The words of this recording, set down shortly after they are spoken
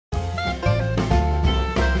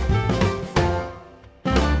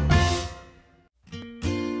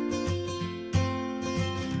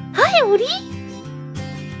Odie!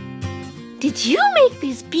 Did you make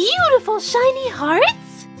these beautiful shiny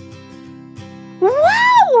hearts? Wow,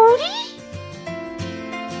 Odie!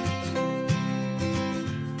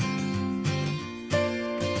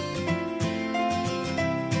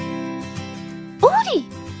 Odie,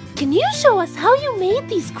 can you show us how you made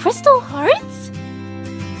these crystal hearts?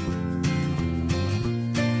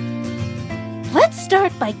 Let's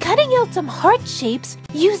start by cutting out some heart shapes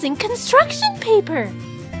using construction paper.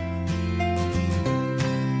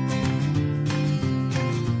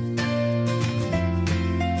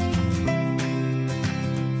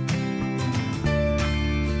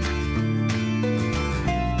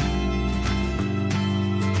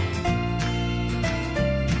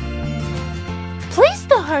 Place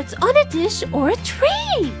the hearts on a dish or a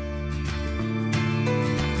tray.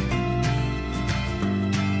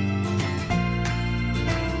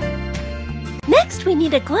 Next, we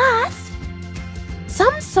need a glass,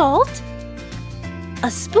 some salt,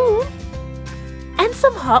 a spoon, and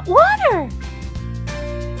some hot water.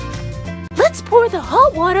 Let's pour the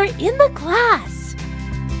hot water in the glass.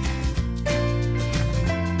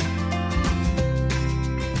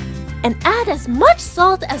 And add as much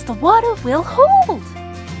salt as the water will hold.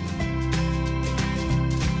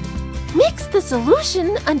 Mix the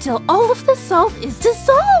solution until all of the salt is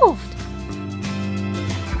dissolved.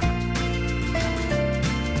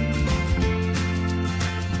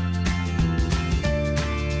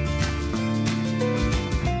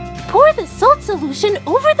 Pour the salt solution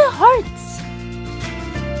over the hearts.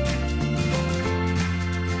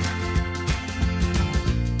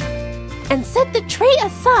 And set the tray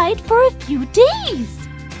aside for a few days.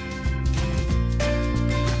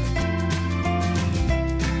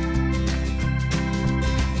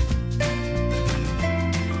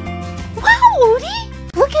 Wow,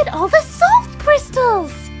 Odie! Look at all the salt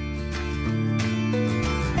crystals!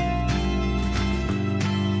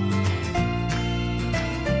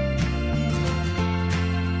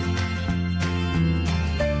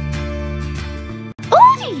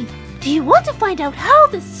 Odie, do you want to find out how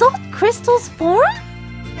the salt crystals form?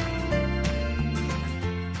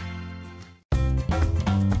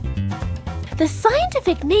 The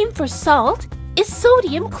scientific name for salt is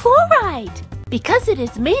sodium chloride because it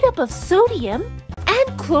is made up of sodium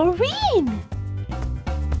and chlorine.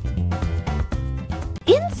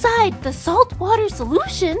 Inside the salt water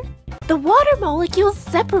solution, the water molecules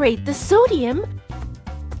separate the sodium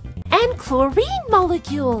and chlorine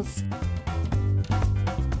molecules.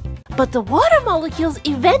 But the water molecules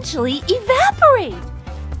eventually evaporate.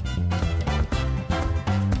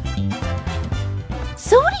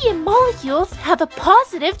 Sodium molecules have a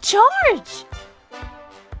positive charge.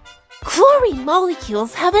 Chlorine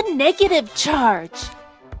molecules have a negative charge.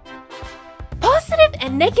 Positive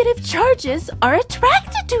and negative charges are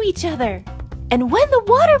attracted to each other. And when the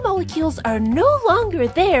water molecules are no longer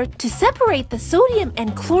there to separate the sodium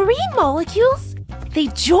and chlorine molecules, they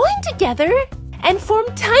join together and form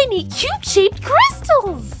tiny cube-shaped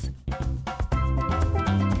crystals.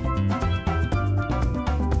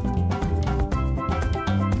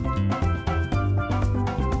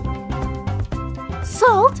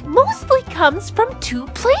 Salt mostly comes from two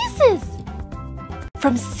places.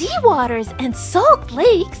 From seawaters and salt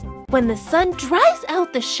lakes when the sun dries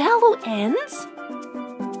out the shallow ends,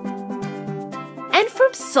 and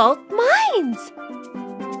from salt mines.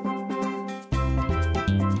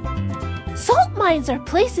 Salt mines are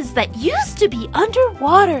places that used to be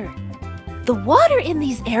underwater. The water in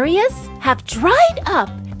these areas have dried up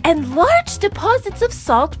and large deposits of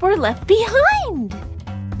salt were left behind.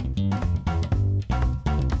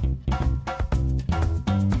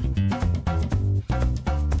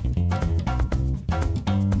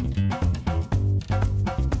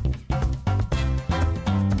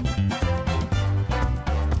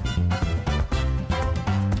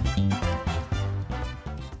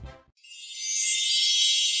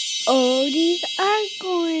 Odie's Art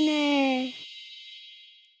Corner.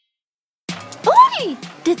 Odie,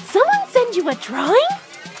 did someone send you a drawing?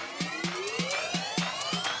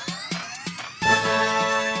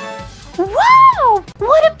 Wow!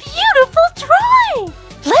 What a beautiful drawing!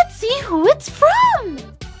 Let's see who it's from.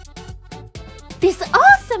 This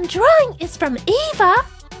awesome drawing is from Ava.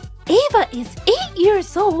 Ava is 8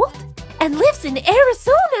 years old and lives in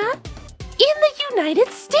Arizona in the United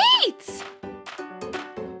States.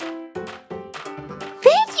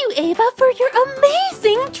 Thank you, Ava, for your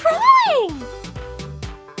amazing drawing!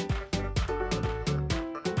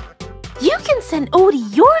 You can send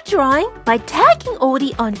Odie your drawing by tagging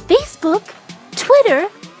Odie on Facebook, Twitter,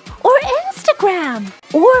 or Instagram,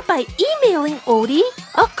 or by emailing Odie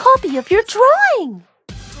a copy of your drawing.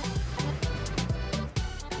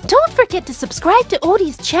 Don't forget to subscribe to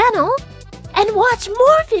Odie's channel and watch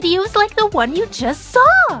more videos like the one you just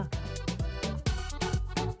saw.